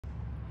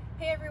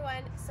Hey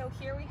everyone, so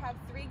here we have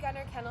 3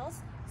 Gunner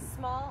Kennels,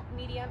 small,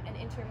 medium, and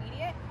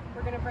intermediate.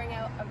 We're going to bring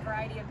out a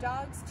variety of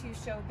dogs to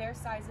show their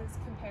sizes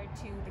compared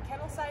to the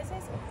kennel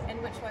sizes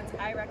and which ones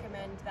I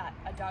recommend that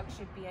a dog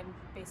should be in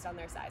based on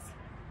their size.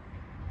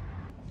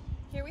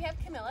 Here we have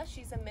Camilla.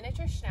 She's a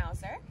miniature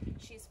schnauzer.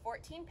 She's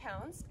 14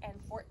 pounds and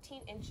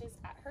 14 inches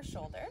at her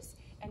shoulders,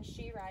 and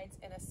she rides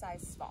in a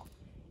size small.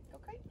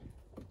 Okay.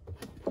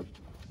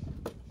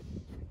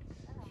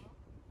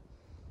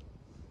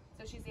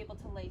 So she's able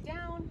to lay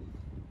down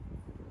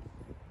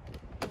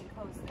and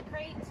close the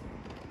crate.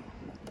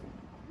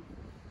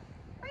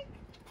 Break.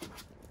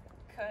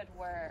 Good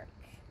work.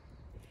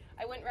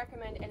 I wouldn't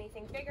recommend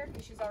anything bigger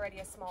because she's already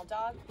a small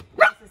dog.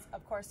 This is,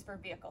 of course, for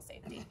vehicle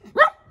safety.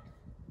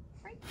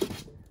 Right.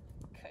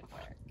 Good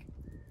work.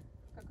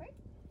 Go great.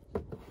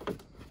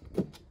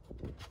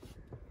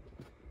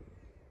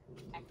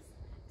 Excellent.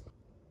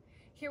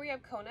 Here we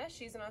have Kona.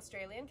 She's an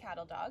Australian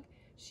cattle dog.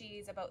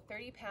 She's about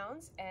 30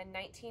 pounds and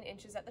 19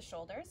 inches at the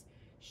shoulders.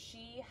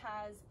 She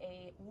has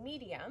a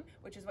medium,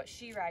 which is what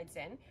she rides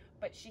in,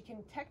 but she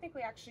can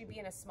technically actually be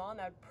in a small, and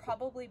that would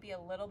probably be a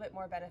little bit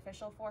more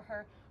beneficial for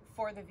her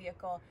for the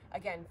vehicle,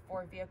 again,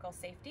 for vehicle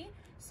safety.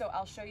 So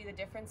I'll show you the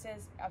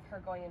differences of her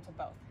going into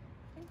both.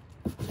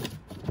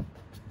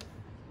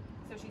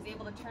 So she's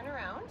able to turn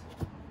around,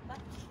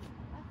 left,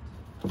 left,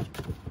 good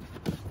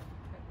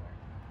work,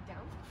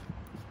 down,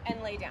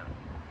 and lay down,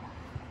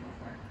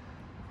 good work,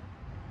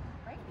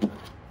 right.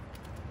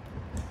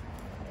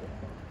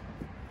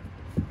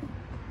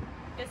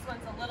 This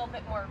one's a little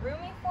bit more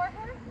roomy for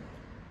her,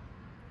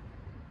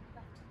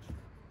 left,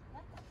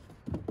 left.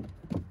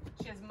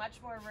 She has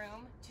much more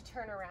room to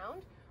turn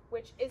around,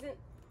 which isn't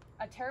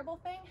a terrible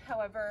thing.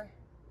 However,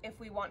 if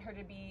we want her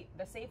to be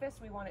the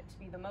safest, we want it to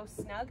be the most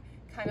snug,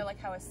 kind of like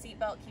how a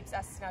seatbelt keeps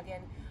us snug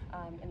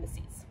in the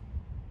seats.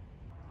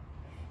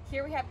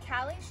 Here we have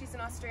Callie. She's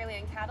an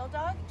Australian cattle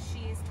dog.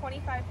 She's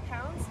 25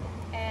 pounds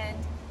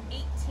and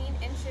 18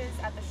 inches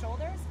at the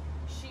shoulders.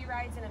 She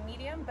rides in a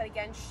medium, but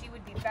again, she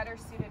would be better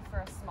suited for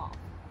a small.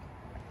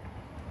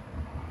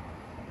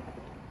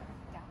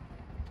 Down.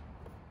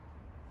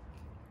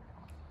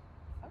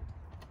 Out.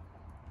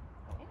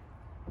 In.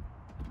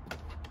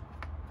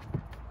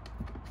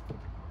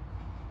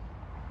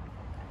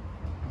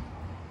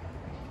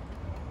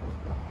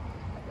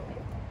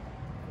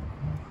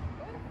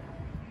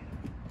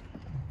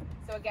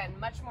 So again,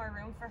 much more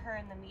room for her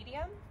in the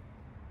medium,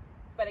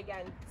 but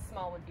again,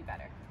 small would be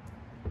better.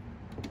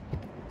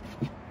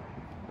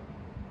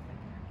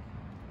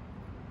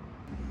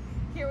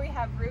 Here we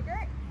have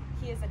Ruger.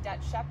 He is a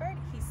Dutch Shepherd.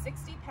 He's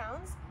 60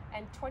 pounds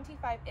and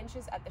 25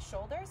 inches at the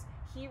shoulders.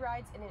 He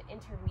rides in an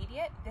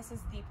intermediate. This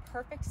is the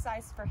perfect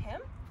size for him.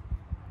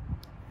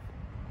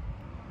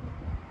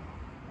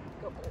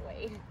 Go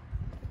away.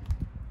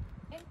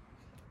 In.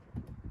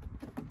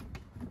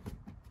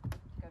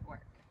 Good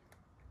work.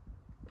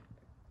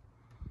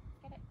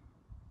 Get it.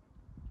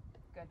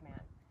 Good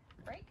man.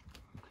 Break.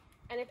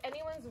 And if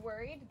anyone's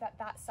worried that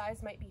that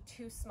size might be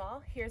too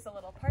small, here's a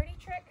little party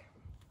trick.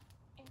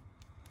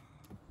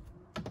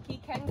 He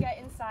can get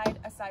inside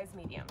a size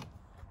medium.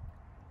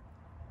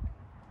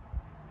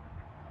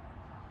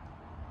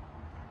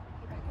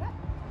 Okay, back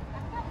it up,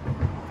 back it up,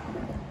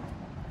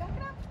 back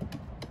it up.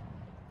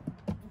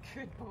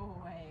 Good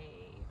boy.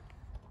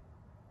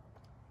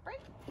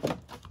 Break.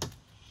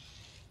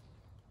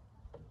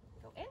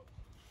 Go in.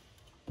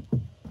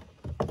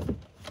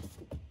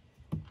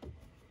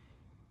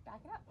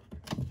 Back it up.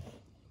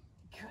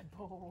 Good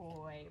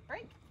boy.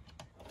 Break.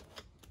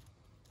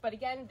 But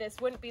again, this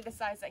wouldn't be the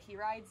size that he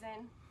rides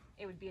in.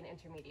 It would be an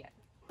intermediate.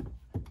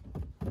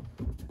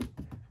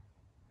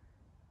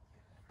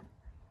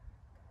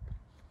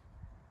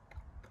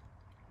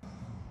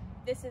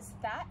 This is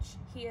Thatch.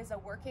 He is a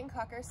working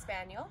Cocker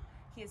Spaniel.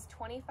 He is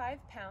 25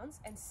 pounds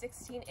and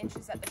 16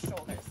 inches at the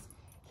shoulders.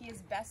 He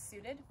is best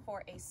suited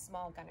for a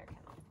small Gunner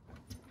kennel.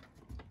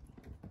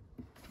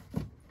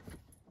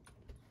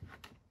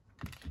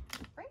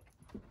 Break.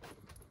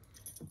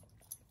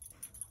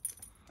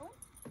 Go in.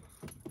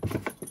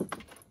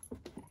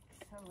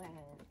 Excellent.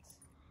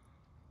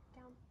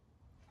 Down.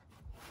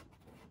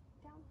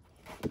 Down.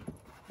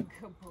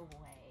 Good boy.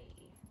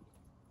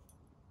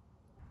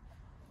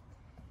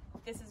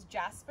 This is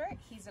Jasper.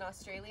 He's an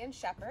Australian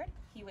Shepherd.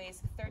 He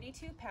weighs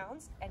 32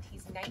 pounds and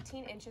he's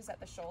 19 inches at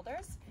the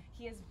shoulders.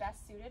 He is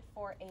best suited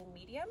for a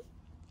medium.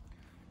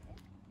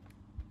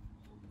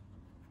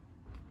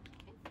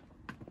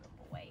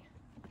 Good boy.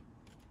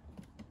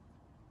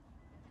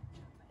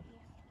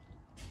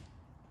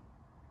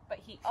 But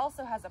he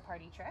also has a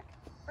party trick.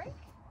 Break.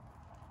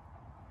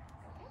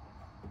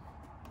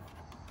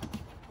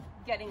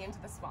 Getting into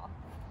the small.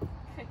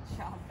 Good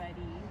job,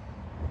 buddy.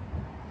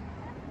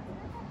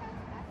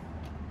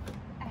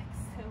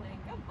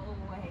 Excellent. Good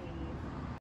boy.